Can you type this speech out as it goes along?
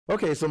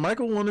Okay, so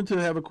Michael wanted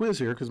to have a quiz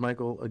here because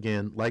Michael,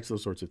 again, likes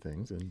those sorts of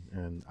things,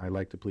 and I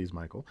like to please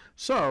Michael.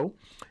 So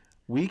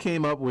we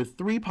came up with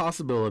three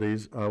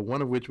possibilities,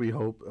 one of which we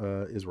hope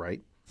is right.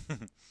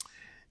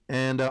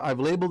 And I've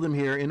labeled them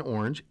here in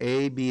orange,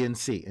 A, B, and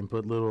C, and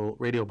put little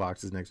radio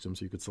boxes next to them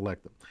so you could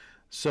select them.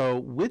 So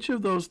which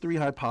of those three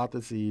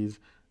hypotheses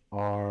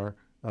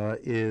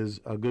is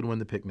a good one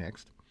to pick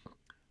next?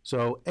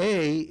 So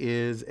A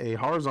is a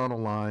horizontal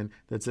line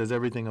that says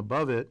everything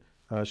above it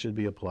should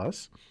be a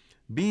plus.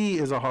 B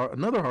is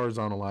another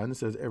horizontal line that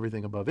says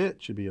everything above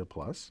it should be a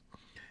plus.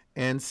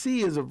 And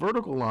C is a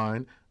vertical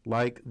line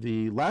like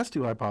the last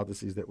two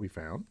hypotheses that we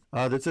found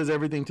that says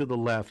everything to the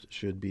left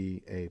should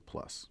be a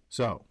plus.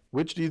 So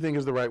which do you think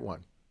is the right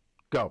one?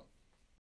 Go.